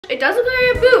It does look like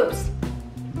I have boobs.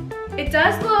 It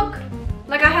does look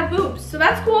like I have boobs, so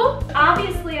that's cool.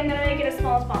 Obviously, I'm gonna make it as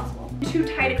small as possible. Too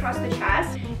tight across the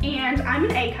chest, and I'm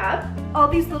an A cup. All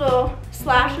these little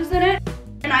slashes in it.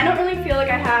 And I don't really feel like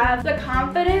I have the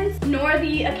confidence nor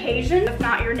the occasion. If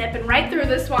not, you're nipping right through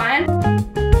this one.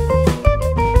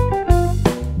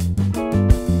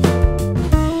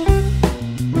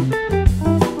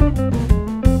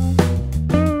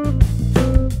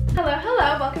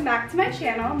 To my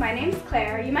channel. My name's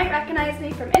Claire. You might recognize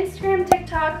me from Instagram,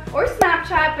 TikTok, or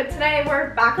Snapchat, but today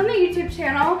we're back on the YouTube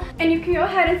channel, and you can go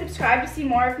ahead and subscribe to see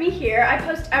more of me here. I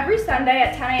post every Sunday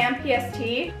at 10 a.m.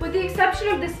 PST, with the exception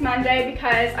of this Monday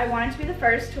because I wanted to be the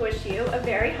first to wish you a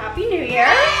very happy new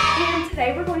year. And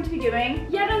today we're going to be doing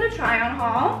yet another try-on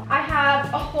haul. I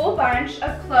have a whole bunch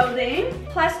of clothing,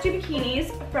 plus 2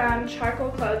 bikinis from Charcoal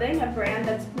Clothing, a brand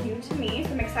that's new to me,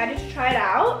 so I'm excited to try it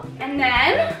out. And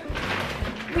then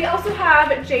we also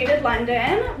have Jaded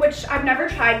London, which I've never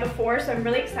tried before, so I'm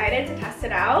really excited to test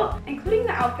it out, including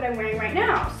the outfit I'm wearing right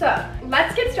now. So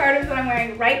let's get started with what I'm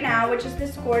wearing right now, which is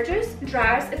this gorgeous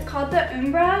dress. It's called the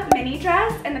Umbra mini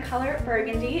dress in the color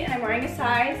burgundy, and I'm wearing a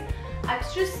size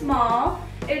extra small.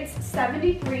 It's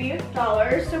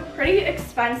 $73, so pretty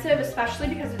expensive, especially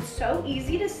because it's so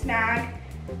easy to snag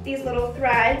these little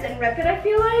threads and rip it, I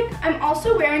feel like. I'm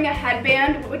also wearing a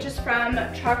headband, which is from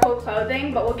Charcoal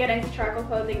Clothing, but we'll get into Charcoal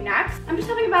Clothing next. I'm just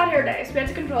having a bad hair day, so we have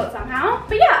to control it somehow.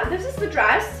 But yeah, this is the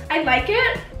dress. I like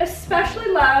it,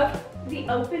 especially love the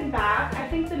open back. I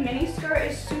think the mini skirt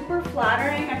is super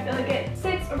flattering. I feel like it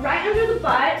sits right under the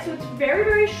butt, so it's very,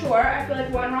 very short. I feel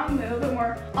like one wrong move and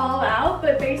we're all out,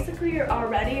 but basically you're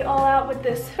already all out with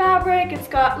this fabric. It's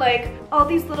got like all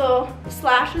these little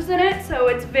slashes in it, so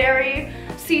it's very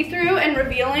see-through and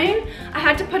revealing. I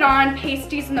had to put on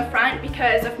pasties in the front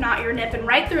because if not, you're nipping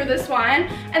right through this one.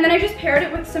 And then I just paired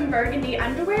it with some burgundy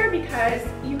underwear because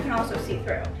you can also see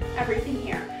through everything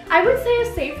here. I would say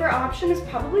a safer option is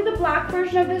probably the black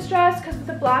version of this dress because with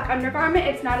the black undergarment,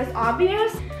 it's not as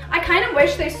obvious. I kind of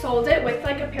wish they sold it with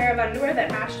like a pair of underwear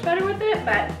that matched better with it,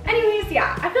 but anyways,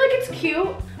 yeah, I feel like it's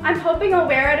cute. I'm hoping I'll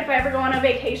wear it if I ever go on a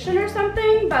vacation or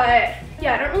something, but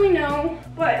yeah, I don't really know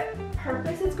what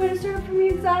purpose it's going to serve for me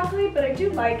exactly, but I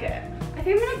do like it. I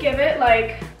think I'm going to give it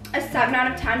like a 7 out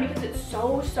of 10 because it's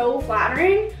so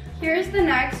flattering. Here's the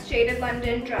next Jaded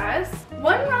London dress.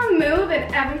 One wrong move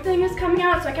and everything is coming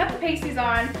out, so I kept the pasties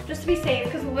on just to be safe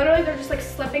because literally they're just like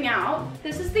slipping out.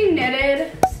 This is the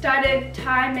knitted studded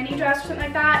tie mini dress or something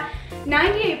like that.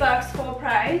 98 bucks full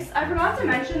price. I forgot to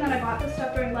mention that I bought this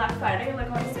stuff during Black Friday, like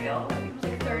on sale. I think it was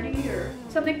like 30 or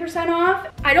something % off.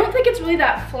 I don't think it's really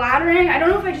that flattering. I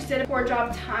don't know if I just did a poor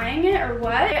job tying it or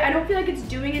what. I don't feel like it's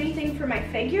doing anything for my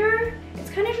figure. It's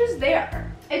kind of just there.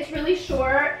 It's really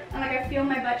short, and like I feel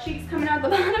my butt cheeks coming out the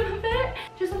bottom of it.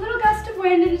 Just a little gust of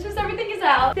wind, and it's just everything is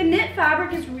out. The knit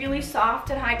fabric is really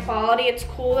soft and high quality. It's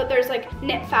cool that there's like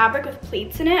knit fabric with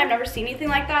pleats in it. I've never seen anything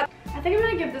like that. I think I'm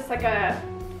gonna give this like a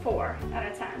 4 out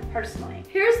of 10, personally.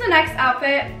 Here's the next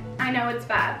outfit. I know it's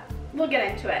bad. We'll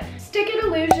get into it. Stick It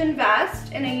Illusion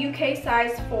vest in a UK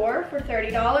size 4 for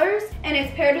 $30, and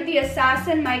it's paired with the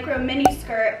Assassin micro mini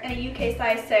skirt in a UK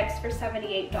size 6 for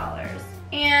 $78.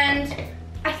 And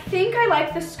I think I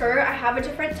like the skirt. I have a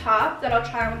different top that I'll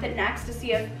try on with it next to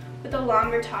see if with the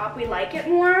longer top we like it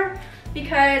more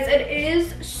because it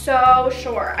is so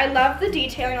short. I love the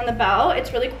detailing on the belt.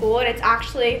 It's really cool and it's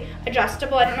actually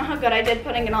adjustable. I don't know how good I did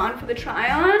putting it on for the try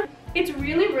on. It's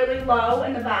really low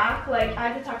in the back. Like I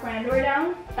have to tuck my underwear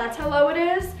down. That's how low it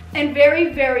is. And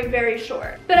very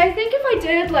short. But I think if I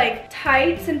did like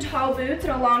tights and tall boots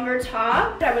and a longer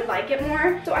top, I would like it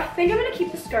more. So I think I'm gonna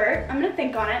keep the skirt. I'm gonna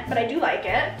think on it, but I do like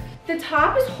it. The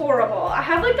top is horrible. I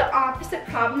have like the opposite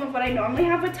problem of what I normally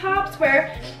have with tops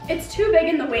where it's too big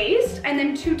in the waist and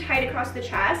then too tight across the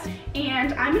chest.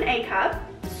 And I'm an A cup,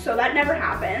 so that never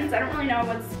happens. I don't really know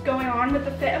what's going on with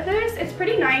the fit of this. It's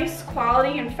pretty nice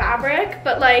quality and fabric,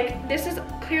 but like this is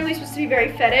clearly supposed to be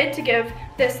very fitted to give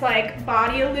this like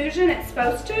body illusion it's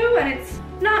supposed to, and it's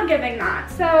not giving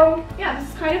that. So yeah, this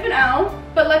is kind of an L,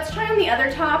 but let's try on the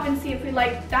other top and see if we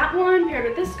like that one paired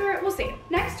with this skirt. We'll see.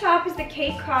 Next top is the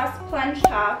Kate Cross plunge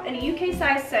top in a UK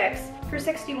size 6 for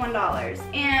 $61,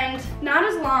 and not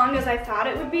as long as I thought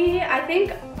it would be. I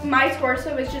think my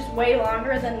torso is just way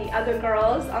longer than the other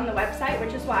girls on the website,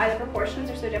 which is why the proportions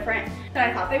are so different than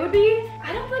I thought they would be.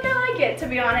 I don't think I like it, to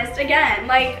be honest. Again,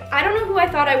 like, I don't know who I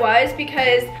thought I was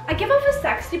because I give off a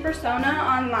sexy persona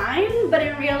online, but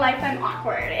in real life I'm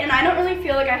awkward, and I don't really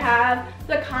feel like I have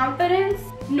the confidence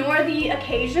nor the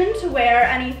occasion to wear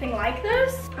anything like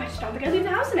this. I just don't think I'd leave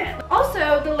the house in it.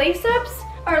 Also, the lace-ups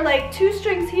are like 2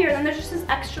 strings here, and then there's just this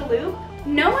extra loop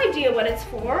No idea what it's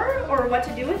for or what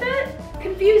to do with it.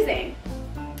 Confusing.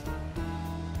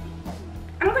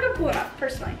 I don't think I'm cool enough,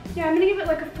 personally. Yeah, I'm gonna give it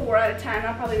like a 4 out of 10.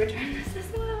 I'll probably return this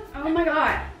as well. Oh my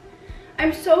god.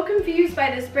 I'm so confused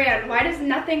by this brand. Why does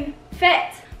nothing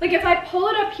fit? Like if I pull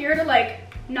it up here to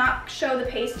like not show the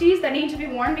pasties that need to be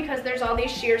worn because there's all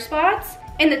these sheer spots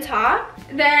in the top,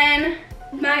 then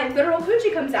my literal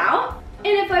hoochie comes out.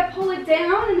 And if I pull it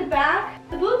down in the back,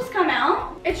 the boobs come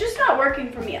out. It's just not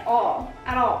working for me at all,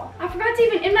 I forgot to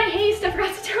even, in my haste, I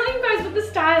forgot to tell you guys what the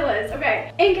style is.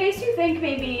 Okay, in case you think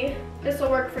maybe this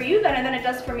will work for you better than it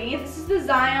does for me, this is the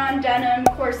Zion denim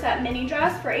corset mini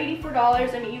dress for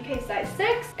 $84 in a UK size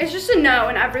 6. It's just a no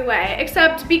in every way,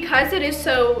 except because it is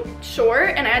so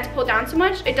short and I had to pull down so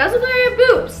much, it does look like I have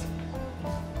boobs.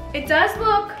 It does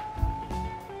look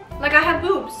like I have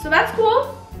boobs, so that's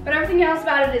cool, but everything else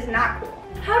about it is not cool.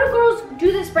 How do girls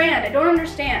do this brand? I don't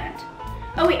understand.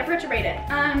 Oh wait, I forgot to rate it.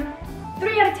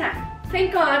 3 out of 10.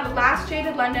 Thank God, the last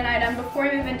Jaded London item before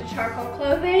we move into charcoal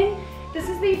clothing. This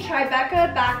is the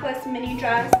Tribeca backless mini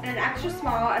dress in an extra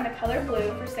small and the color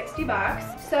blue for 60 bucks.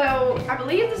 So I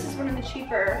believe this is one of the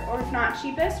cheaper, or if not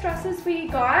cheapest, dresses we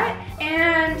got.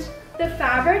 And the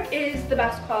fabric is the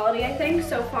best quality, I think,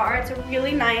 so far. It's a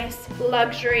really nice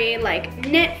luxury, like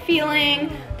knit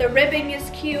feeling. The ribbing is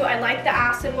cute. I like the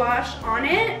acid wash on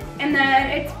it. And then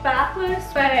it's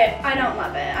backless, but I don't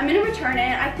love it. I'm gonna return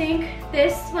it. I think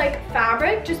this like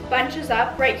fabric just bunches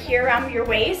up right here around your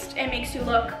waist and makes you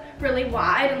look really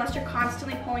wide unless you're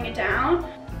constantly pulling it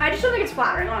down. I just don't think it's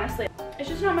flattering, honestly. It's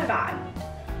just not my vibe.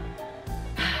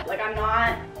 Like I'm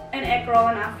not an it girl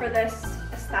enough for this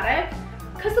aesthetic.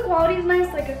 Because the quality is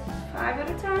nice, like a 5 out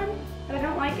of 10, but I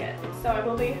don't like it. So I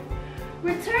will be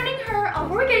returning her.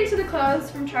 Before we get into the clothes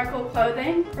from Charcoal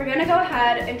Clothing, we're gonna go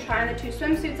ahead and try on the 2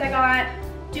 swimsuits I got.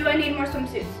 Do I need more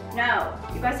swimsuits? No.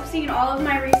 You guys have seen all of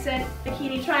my recent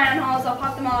bikini try-on hauls. I'll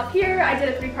pop them all up here. I did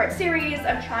a 3-part series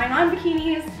of trying on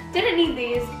bikinis. Didn't need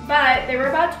these, but they were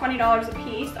about $20 a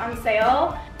piece on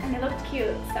sale, and they looked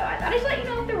cute. So I thought I'd let you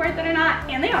know if they're worth it or not,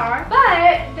 and they are.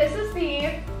 But this is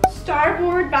the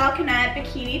Starboard Balconette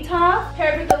bikini top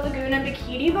paired with the Laguna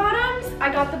bikini bottoms.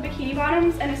 I got the bikini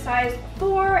bottoms in a size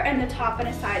 4 and the top in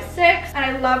a size 6. And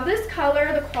I love this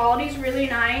color. The quality is really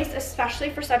nice,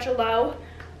 especially for such a low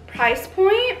price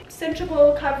point.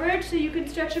 Cinchable coverage so you can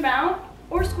stretch them out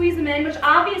or squeeze them in, which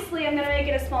obviously I'm gonna make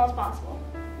it as small as possible.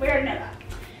 We already know that.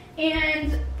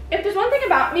 And if there's one thing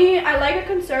about me, I like a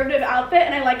conservative outfit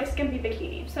and I like a skimpy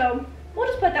bikini. So we'll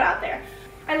just put that out there.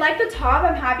 I like the top.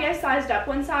 I'm happy I sized up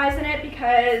 1 size in it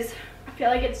because I feel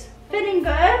like it's fitting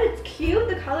good. It's cute.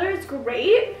 The color is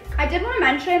great. I did want to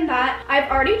mention that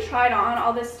I've already tried on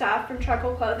all this stuff from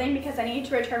Charcoal Clothing because I needed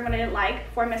to return what I didn't like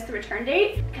before I missed the return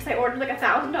date because I ordered like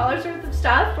 $1,000 worth of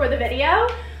stuff for the video.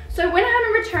 So I went ahead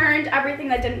and returned everything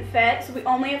that didn't fit. So we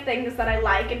only have things that I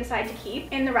like and decide to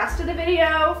keep in the rest of the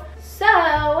video.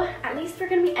 So at least we're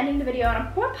going to be ending the video on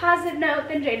a more positive note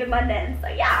than Jaded London. So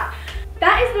yeah.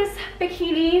 That is this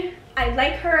bikini. I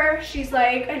like her. She's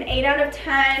like an 8 out of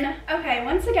 10. Okay,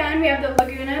 once again, we have the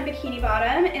Laguna bikini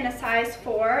bottom in a size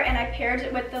 4, and I paired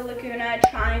it with the Laguna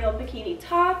triangle bikini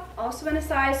top, also in a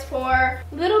size 4.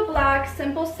 Little black,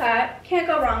 simple set. Can't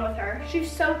go wrong with her.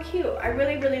 She's so cute. I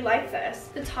really, really like this.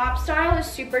 The top style is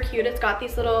super cute. It's got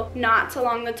these little knots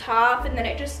along the top, and then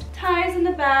it just ties in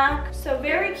the back. So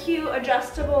very cute,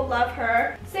 adjustable, love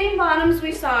her. Same bottoms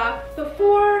we saw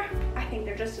before. I think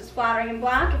they're just as flattering in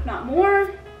black, if not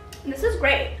more. And this is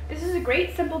great. This is a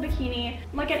great simple bikini.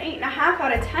 I'm like an 8.5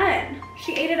 out of 10.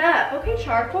 She ate it up. Okay,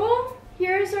 Charcoal.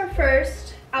 Here's our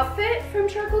first outfit from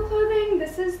Charcoal Clothing.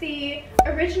 This is the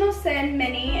Original Sin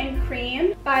Mini in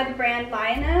Cream by the brand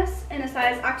Lioness in a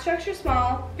size extra, extra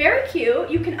small. Very cute.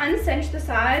 You can uncinch the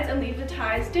sides and leave the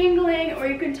ties dangling, or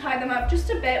you can tie them up just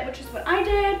a bit, which is what I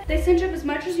did. They cinch up as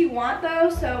much as you want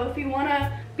though, so if you want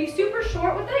to be super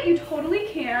short with it, you totally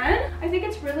can. I think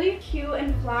it's really cute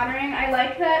and flattering. I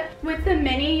like that with the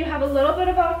mini, you have a little bit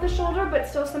of off the shoulder, but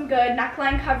still some good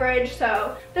neckline coverage.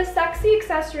 So the sexy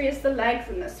accessory is the legs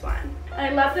in this one. And I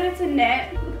love that it's a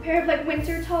knit with a pair of like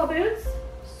winter tall boots.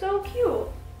 So cute.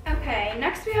 Okay,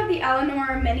 next we have the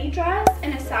Eleanor mini dress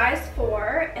in a size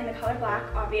 4 in the color black,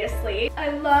 obviously. I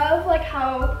love like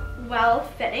how well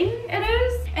fitting it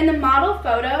is. In the model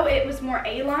photo, it was more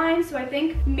A-line, so I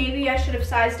think maybe I should have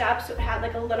sized up so it had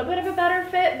like a little bit of a better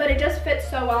fit, but it just fits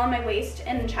so well on my waist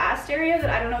and chest area that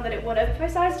I don't know that it would have if I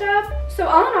sized up. So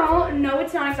all in all, no,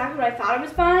 it's not exactly what I thought I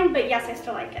was buying, but yes, I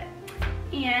still like it.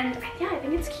 And yeah, I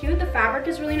think it's cute. The fabric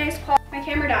is really nice quality. My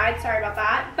camera died, sorry about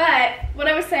that. But what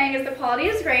I was saying is the quality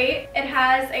is great. It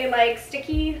has a like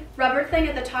sticky rubber thing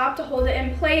at the top to hold it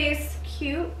in place.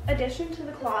 cute addition to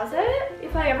the closet.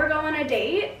 If I ever go on a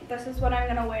date, this is what I'm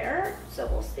gonna wear, so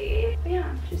we'll see. But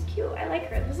yeah, she's cute. I like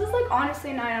her. This is like honestly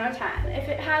a 9 out of 10. If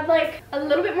it had like a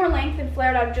little bit more length and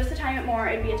flared out just a tiny bit more,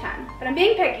 it'd be a 10. But I'm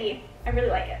being picky. I really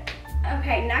like it.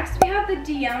 Okay, next we have the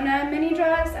Diona mini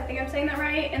dress. I think I'm saying that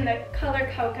right, in the color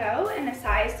Cocoa in a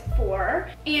size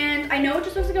 4. And I know it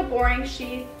just looks like a boring,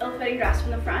 sheath, ill-fitting dress from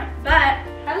the front, but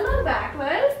hello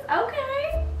backless.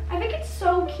 Okay. I think it's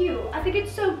so cute. I think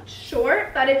it's so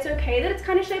short, but it's okay that it's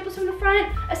kind of shapeless from the front,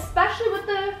 especially with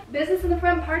the business in the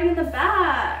front, party in the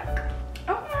back.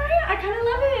 Okay, I kind of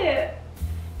love it.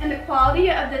 And the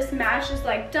quality of this mesh is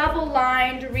like double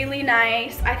lined, really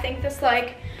nice. I think this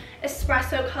like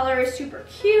espresso color is super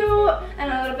cute, and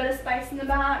a little bit of spice in the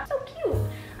back. So cute.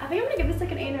 I think I'm gonna give this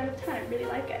like an 8 out of 10. I really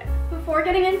like it. Before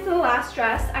getting into the last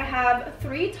dress, I have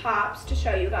 3 tops to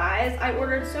show you guys. I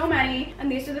ordered so many,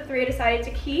 and these are the 3 I decided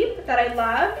to keep that I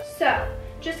love. So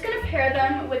just gonna pair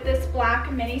them with this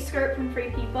black mini skirt from Free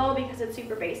People because it's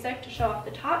super basic to show off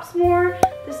the tops more.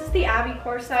 This is the Abby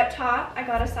corset top. I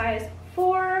got a size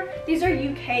 4. These are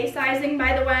UK sizing,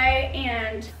 by the way,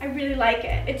 and I really like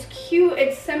it. It's cute,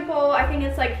 it's simple. I think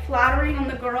it's like flattering on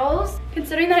the girls.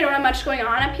 Considering that I don't have much going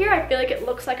on up here, I feel like it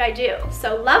looks like I do.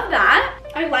 So love that.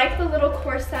 I like the little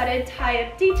corseted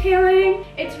tie-up detailing.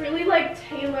 It's really like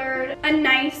tailored, a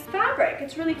nice fabric.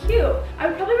 It's really cute. I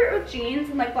would probably wear it with jeans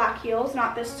and like black heels,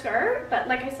 not this skirt. But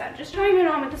like I said, just trying it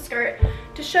on with the skirt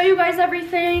to show you guys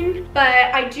everything.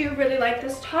 But I do really like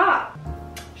this top.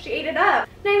 She ate it up.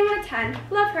 9 out of 10.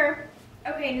 Love her.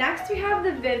 Okay, next we have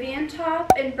the Vivian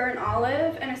top in burnt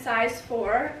olive in a size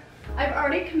 4. I've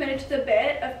already committed to the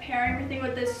bit of pairing everything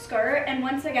with this skirt, and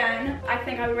once again, I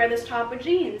think I would wear this top with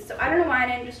jeans. So I don't know why I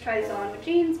didn't just try this on with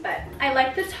jeans, but I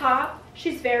like the top.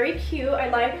 She's very cute. I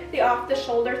like the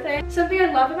off-the-shoulder thing. Something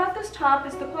I love about this top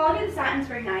is the quality of the satin's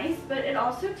very nice, but it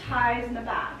also ties in the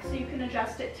back, so you can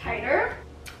adjust it tighter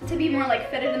to be more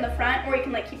like fitted in the front, or you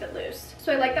can like keep it loose.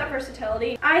 So I like that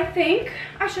versatility. I think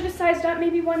I should have sized up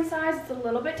maybe 1 size. It's a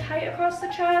little bit tight across the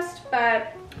chest,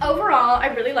 but overall I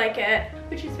really like it,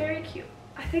 which is very cute.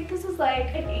 I think this is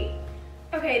like an 8.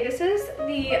 Okay, this is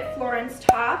the Florence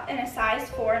top in a size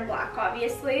 4 in black,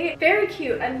 obviously. Very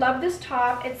cute. I love this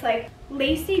top. It's like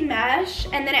lacy mesh,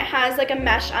 and then it has like a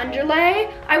mesh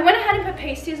underlay. I went ahead and put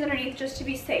pasties underneath just to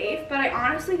be safe, but I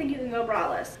honestly think you can go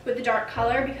braless with the dark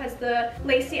color because the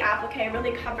lacy applique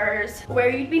really covers where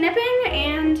you'd be nipping,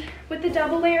 and with the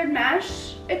double layered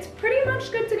mesh, it's pretty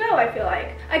much good to go, I feel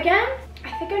like. Again,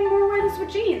 I think I'd more wear this with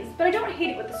jeans, but I don't hate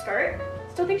it with the skirt.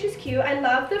 Still think she's cute. I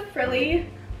love the frilly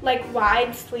like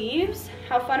wide sleeves.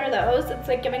 How fun are those? It's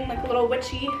like giving like little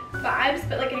witchy vibes,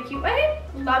 but like in a cute way.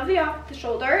 Love the off the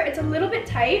shoulder. It's a little bit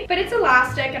tight, but it's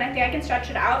elastic and I think I can stretch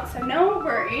it out, so no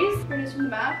worries. Here it is from the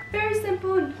back. Very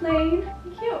simple and plain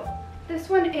and cute. This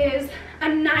one is a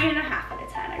 9.5 out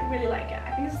of 10. I really like it.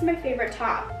 I think this is my favorite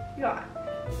top you got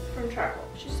from Charcoal.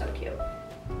 She's so cute.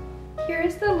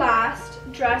 Here's the last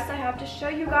dress I have to show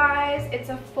you guys. It's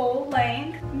a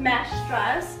full-length mesh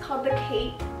dress called the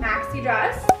Kate Maxi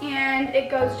dress, and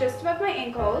it goes just above my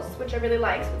ankles, which I really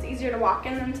like, so it's easier to walk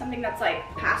in than something that's like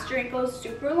past your ankles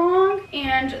super long.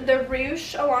 And the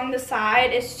ruche along the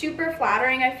side is super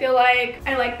flattering, I feel like.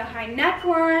 I like the high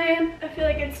neckline. I feel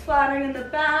like it's flattering in the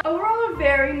back. Overall, a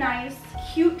very nice,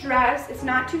 cute dress. It's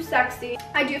not too sexy.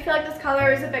 I do feel like this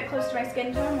color is a bit close to my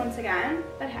skin tone once again,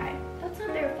 but hey, that's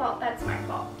not their fault, that's my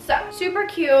fault. So, super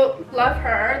cute, love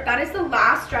her. That is the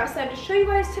last dress I have to show you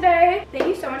guys today. Thank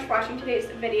you so much for watching today's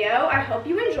video. I hope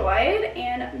you enjoyed,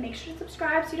 and make sure to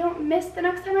subscribe so you don't miss the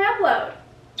next time I upload.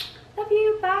 Love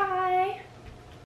you, bye.